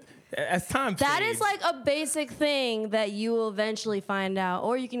on. As time that fades. is like a basic thing that you will eventually find out.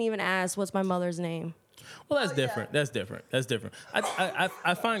 Or you can even ask, what's my mother's name? Well, that's different. Yeah. That's different.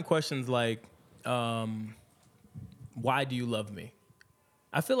 I find questions like, why do you love me?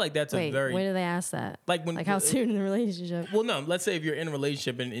 I feel like that's a very... when do they ask that? Like how soon in the relationship? Well, no. Let's say if you're in a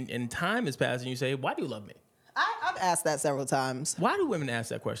relationship and time has passed and you say, why do you love me? I've asked that several times. Why do women ask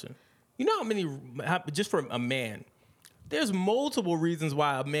that question? You know just for a man, there's multiple reasons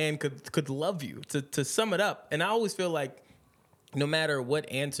why a man could love you. To sum it up, and I always feel like no matter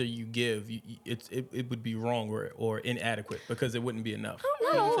what answer you give, it would be wrong or inadequate because it wouldn't be enough.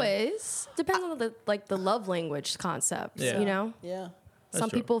 Not always. Depends on the love language concept. Yeah. Yeah. Some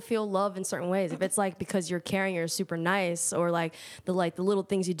people feel love in certain ways. If it's like because you're caring, you're super nice, or like the little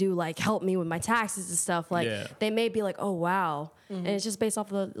things you do, like help me with my taxes and stuff. They may be like, oh wow, and it's just based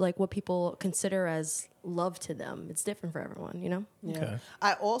off of what people consider as love to them. It's different for everyone, Yeah. Okay.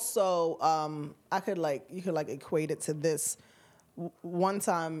 I also you could equate it to this. One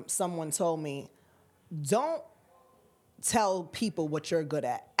time, someone told me, don't tell people what you're good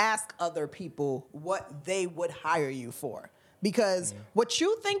at. Ask other people what they would hire you for. Because what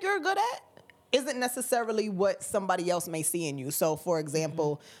you think you're good at isn't necessarily what somebody else may see in you. So, for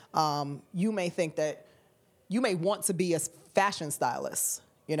example, you may think that you may want to be a fashion stylist,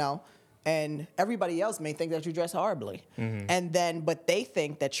 and everybody else may think that you dress horribly. But they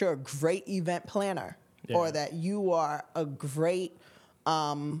think that you're a great event planner or that you are a great,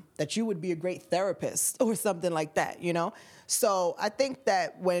 that you would be a great therapist or something like that, So I think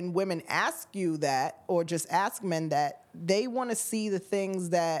that when women ask you that, or just ask men that, they want to see the things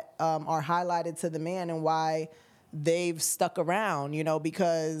that are highlighted to the man and why they've stuck around,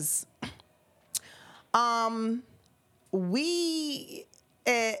 because and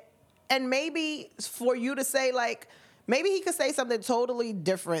maybe for you to say, maybe he could say something totally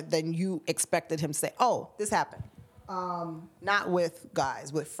different than you expected him to say. Oh, this happened. Not with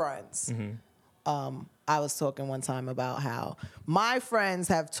guys, with friends. I was talking one time about how my friends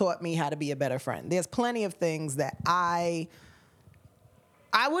have taught me how to be a better friend. There's plenty of things that I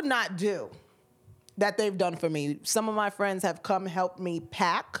would not do that they've done for me. Some of my friends have come help me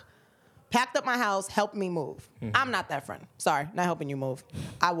packed up my house, helped me move. I'm not that friend. Sorry, not helping you move.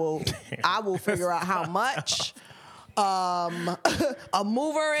 I will figure out how much a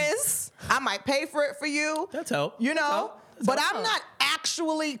mover is. I might pay for it for you. That's help. But I'm not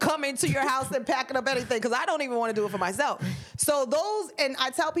actually coming to your house and packing up anything because I don't even want to do it for myself. So and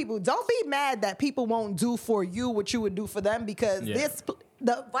I tell people, don't be mad that people won't do for you what you would do for them because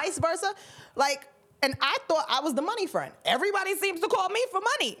the vice versa. And I thought I was the money friend. Everybody seems to call me for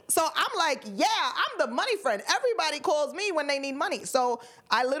money. So I'm like, yeah, I'm the money friend. Everybody calls me when they need money. So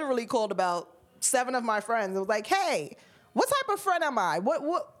I literally called about 7 of my friends. It was like, hey, what type of friend am I?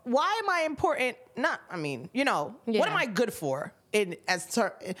 Why am I important? What am I good for? And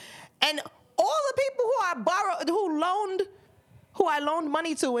all the people who I loaned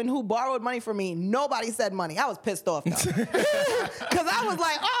money to and who borrowed money from me, nobody said money. I was pissed off though. Because I was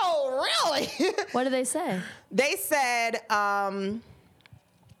like, oh, really? What did they say? They said,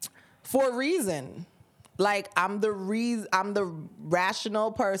 for a reason. I'm the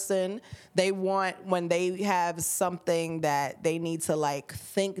rational person. They want when they have something that they need to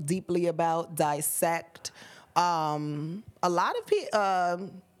think deeply about, dissect. A lot of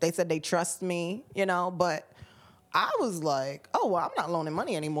people, they said they trust me, but I was like, oh, well, I'm not loaning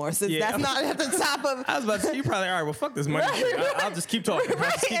money anymore since that's not at the top of... I was about to say, you probably, all right, well, fuck this money. I'll just keep talking.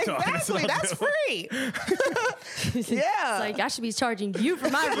 Exactly. That's free. Yeah. It's I should be charging you for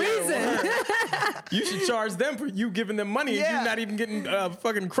my reason. You should charge them for you giving them money and you not even getting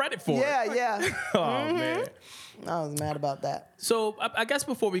fucking credit for it. Yeah. Oh, man. I was mad about that. So I guess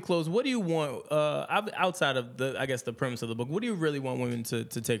before we close, what do you want, outside of the premise of the book, what do you really want women to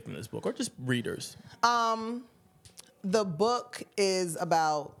take from this book or just readers? the book is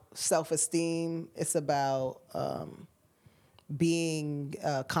about self-esteem. It's about being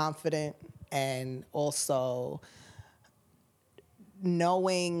confident and also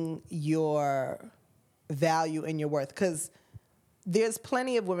knowing your value and your worth. Because there's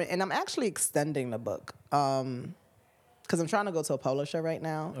plenty of women, and I'm actually extending the book because I'm trying to go to a publisher right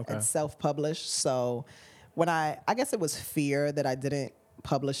now. Okay. It's self-published. So when I guess it was fear that I didn't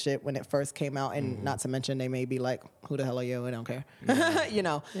publish it when it first came out, and not to mention they may be like, who the hell are you? I don't care. You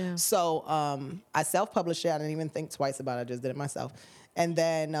know? Yeah. So I self-published it. I didn't even think twice about it. I just did it myself. And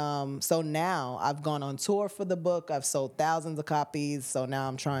then, so now I've gone on tour for the book. I've sold thousands of copies. So now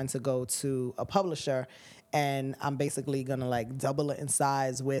I'm trying to go to a publisher, and I'm basically going to like double it in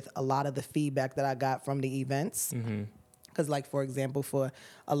size with a lot of the feedback that I got from the events. Because like, for example, for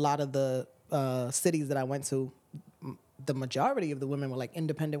a lot of the cities that I went to, the majority of the women were like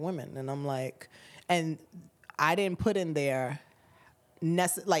independent women. And I'm like, and I didn't put in there,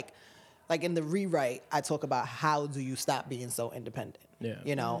 like in the rewrite, I talk about how do you stop being so independent,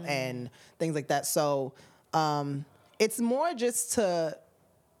 you know, and things like that. So it's more just to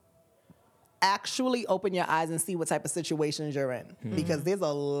actually open your eyes and see what type of situations you're in, because there's a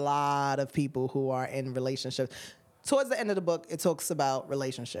lot of people who are in relationships. Towards the end of the book, it talks about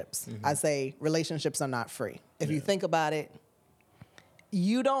relationships. I say relationships are not free. If you think about it,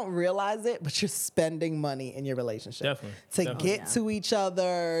 you don't realize it, but you're spending money in your relationship. Definitely. To get to each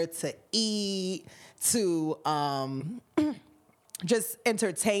other, to eat, to just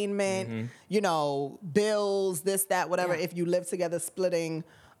entertainment, you know, bills, this, that, whatever. If you live together, splitting,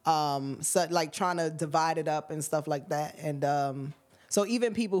 so like trying to divide it up and stuff like that. And so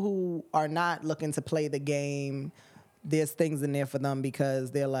even people who are not looking to play the game, there's things in there for them because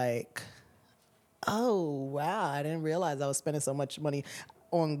they're like, oh, wow, I didn't realize I was spending so much money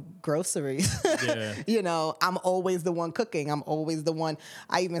on groceries. You know, I'm always the one cooking. I'm always the one.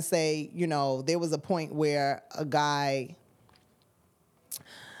 I even say, you know, there was a point where a guy,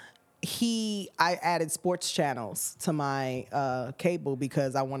 I added sports channels to my cable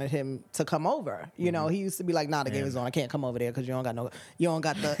because I wanted him to come over. You know, he used to be like, nah, the game is on. I can't come over there because you don't got the you don't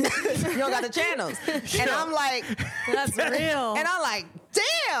got the channels. And I'm like, That's real. and I'm like,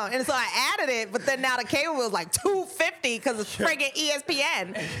 damn. And so I added it, but then now the cable was like $250 because it's friggin'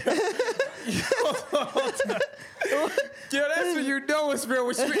 ESPN. Yeah, that's when you know it's real,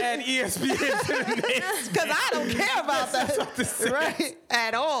 when you add ESPN to the name. Because I don't care about that, right,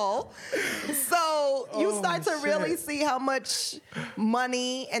 at all. So you start to really see how much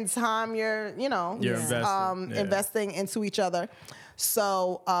money and time you're investing into each other.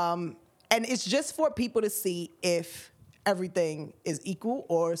 So, and it's just for people to see if everything is equal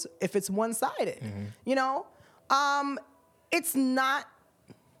or if it's one-sided. You know, it's not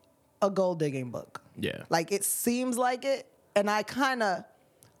a gold digging book. Like it seems like it, and I kind of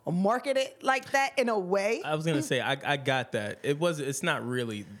market it like that in a way. I was gonna say I got that. It's not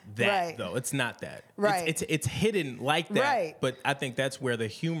really that though. It's not that. Right. It's hidden like that. Right. But I think that's where the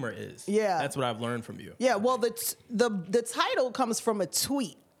humor is. Yeah. That's what I've learned from you. Yeah. Well, the title comes from a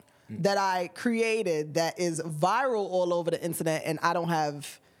tweet that I created that is viral all over the internet, and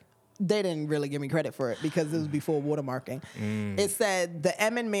they didn't really give me credit for it because it was before watermarking. It said, the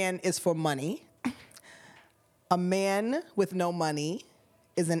M in man is for money. A man with no money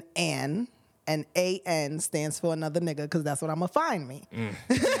is an an, and AN stands for another nigga because that's what I'm going to find me.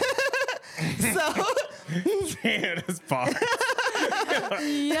 So. Damn, that's far.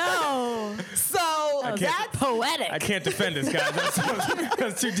 Yo. So that's poetic. I can't defend this, guys.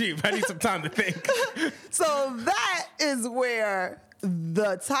 That's too deep. I need some time to think. So that is where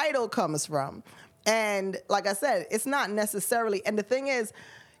the title comes from. And like I said, it's not necessarily, and the thing is,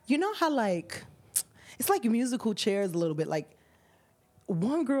 you know how like, it's like musical chairs a little bit. Like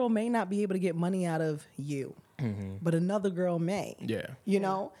one girl may not be able to get money out of you, but another girl may. Yeah. You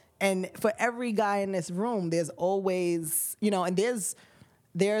know? And for every guy in this room, there's always, you know, and there's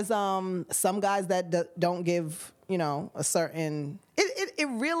some guys that don't give, you know, a certain, it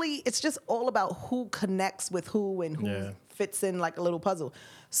really, it's just all about who connects with who and who fits in like a little puzzle.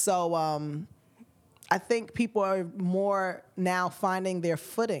 So I think people are more now finding their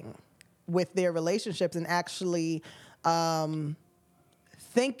footing with their relationships and actually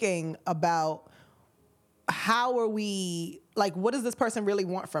thinking about how are we, like, what does this person really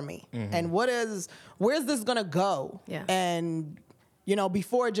want from me? And where's this gonna go? Yeah. And, you know,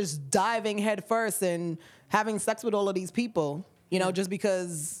 before just diving head first and having sex with all of these people, you know, just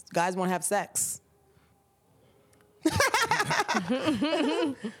because guys won't have sex.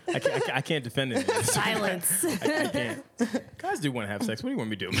 I can't defend it. Silence. I can't. Guys do want to have sex. What do you want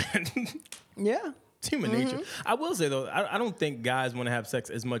me to do, man? Yeah. It's human nature. I will say though, I don't think guys want to have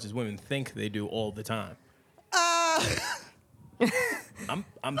sex as much as women think they do all the time. I'm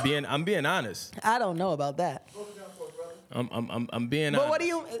being honest. I don't know about that. I'm being But honest. what do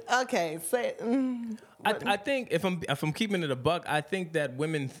you? Okay, say it. I think if I'm keeping it a buck, I think that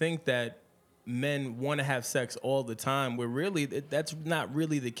women think that men want to have sex all the time, where really that's not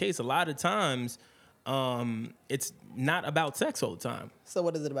really the case. A lot of times, it's not about sex all the time. So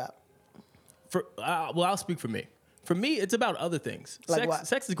what is it about? Well, I'll speak for me. For me, it's about other things. Like what?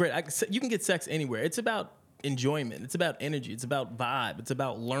 Sex is great. You can get sex anywhere. It's about enjoyment. It's about energy. It's about vibe. It's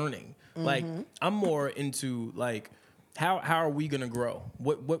about learning. Like I'm more into like how are we gonna grow?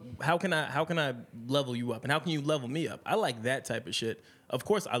 How can I level you up, and how can you level me up? I like that type of shit. Of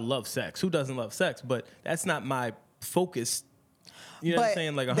course, I love sex. Who doesn't love sex? But that's not my focus. You know what I'm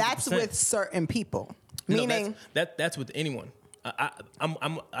saying? Like 100%. That's with certain people. Meaning that's with anyone.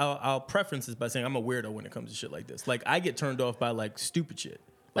 I'll preference this by saying I'm a weirdo when it comes to shit like this. Like I get turned off by like stupid shit,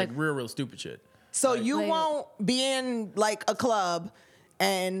 like real stupid shit. So you won't be in like a club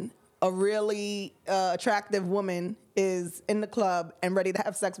and a really attractive woman is in the club and ready to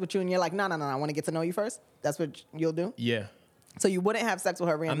have sex with you, and you're like, no, I want to get to know you first. That's what you'll do. Yeah. So you wouldn't have sex with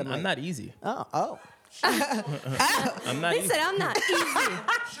her randomly. I'm not easy. Oh. I'm not He easy. said I'm not easy.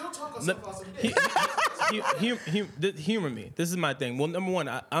 She'll talk herself about some Humor me. This is my thing. Well, number one,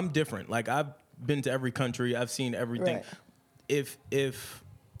 I'm different. Like I've been to every country. I've seen everything. Right. If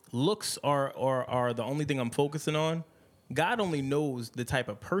looks are the only thing I'm focusing on, God only knows the type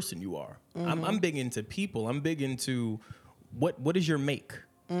of person you are. I'm big into people. I'm big into what is your make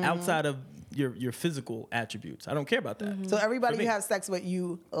outside of your physical attributes. I don't care about that. So everybody For me. you have sex with,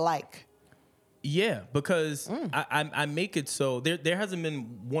 you like. Yeah, because I make it so there hasn't been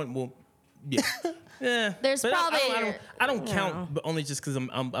one. Well, yeah. Yeah, There's but probably I don't count, but only just because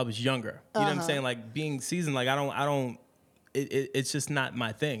I was younger. You know what I'm saying? Like being seasoned, like I don't. It's just not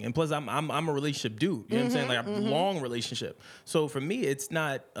my thing. And plus, I'm a relationship dude. You know what I'm saying? Like a long relationship. So for me, it's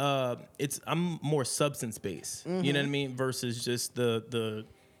not. I'm more substance based. You know what I mean? Versus just the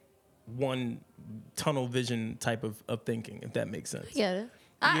one tunnel vision type of thinking. If that makes sense. Get it?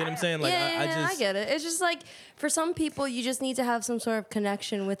 You know what I'm saying? Like I get it. It's just like for some people, you just need to have some sort of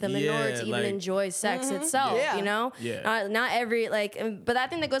connection with them in order to even like- enjoy sex itself. Yeah. You know, Yeah. Not every but I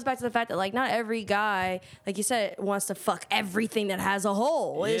think that goes back to the fact that like not every guy, like you said, wants to fuck everything that has a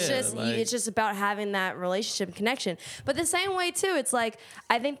hole. It's Yeah, just like- it's just about having that relationship connection. But the same way too, it's like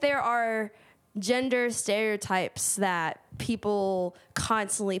I think there are gender stereotypes that people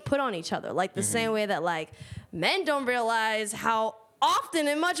constantly put on each other, like the same way that like men don't realize how often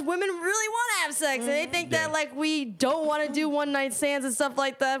and much women really want to have sex, and they think that like we don't want to do one night stands and stuff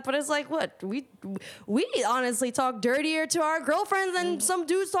like that. But it's like what we honestly talk dirtier to our girlfriends than some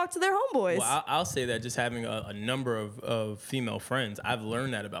dudes talk to their homeboys. Well, I'll say that just having a number of female friends, I've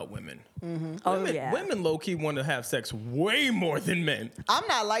learned that about women. Oh, yeah. Women low key want to have sex way more than men. I'm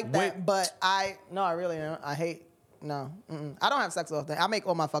not like that, Wait. but I really am. I hate. No, I don't have sex often. I make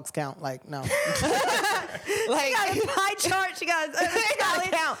all my fucks count. Like no, like pie chart. She got it gotta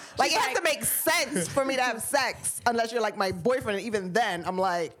count. Like it has to make sense for me to have sex, unless you're like my boyfriend. And even then, I'm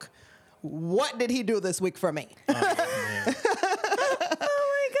like, what did he do this week for me?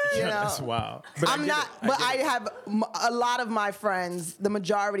 You know? That's wild. But I'm not, but I have a lot of my friends, the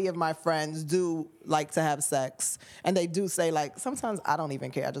majority of my friends do like to have sex. And they do say, like, sometimes I don't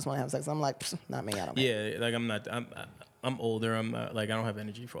even care. I just want to have sex. I'm like, not me. I don't care. Yeah, like I'm older. I'm not, like I don't have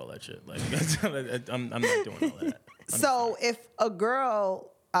energy for all that shit. Like I'm not doing all of that. So if a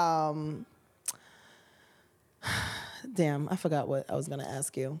girl, damn, I forgot what I was going to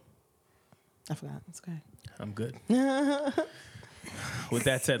ask you. I forgot. It's okay. I'm good. With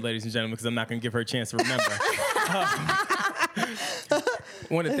that said, ladies and gentlemen, because I'm not going to give her a chance to remember. I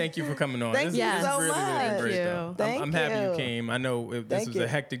want to thank you for coming on. Thank This you is so really, much. really great, Thank though. you. Thank I'm happy you you. came. I know this Thank was you. a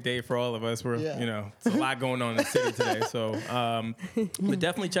hectic day for all of us. We're, Yeah. it's a lot going on in the city today. So, but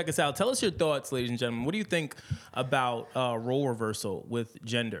definitely check us out. Tell us your thoughts, ladies and gentlemen. What do you think about role reversal with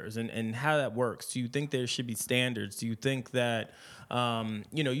genders and how that works? Do you think there should be standards? Do you think that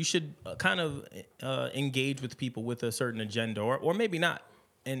you should kind of engage with people with a certain agenda, or maybe not?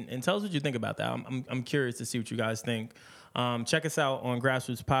 And tell us what you think about that. I'm curious to see what you guys think. Check us out on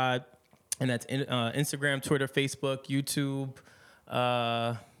Grassroots Pod, and that's Instagram, Twitter, Facebook, YouTube,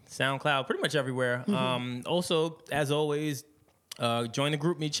 SoundCloud, pretty much everywhere. Also, as always, Join the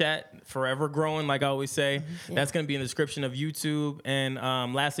group me chat, forever growing, like I always say. That's going to be in the description of YouTube. And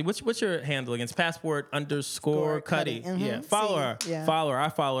lastly, what's your handle against passport_Cuddy? Yeah, follow her. Yeah. Follow her. I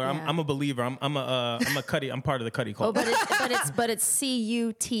follow her. Yeah. I'm a believer. I'm a Cuddy. I'm part of the Cuddy cult. Oh, but it's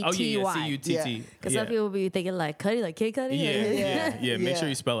CUTTY. Oh yeah, CUTT. Because some people be thinking like Cuddy, like Kid Cudi. Yeah. Make Yeah. sure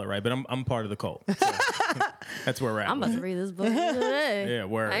you spell it right. But I'm part of the cult. So that's where we're at. I'm about to read this book today. Yeah,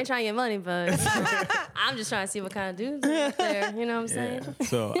 word. I ain't trying to get money, but I'm just trying to see what kind of dudes are out there. You know what I'm saying? Yeah.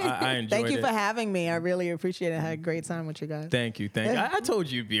 So I enjoyed Thank you it. for having me. I really appreciate it. I had a great time with you guys. Thank you. I told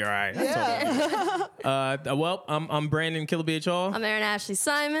you you'd be all right. Well, I'm Brandon Killer BH Hall, I'm Aaron Ashley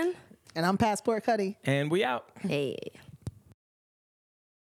Simon. And I'm Passport Cuddy. and we out. Hey.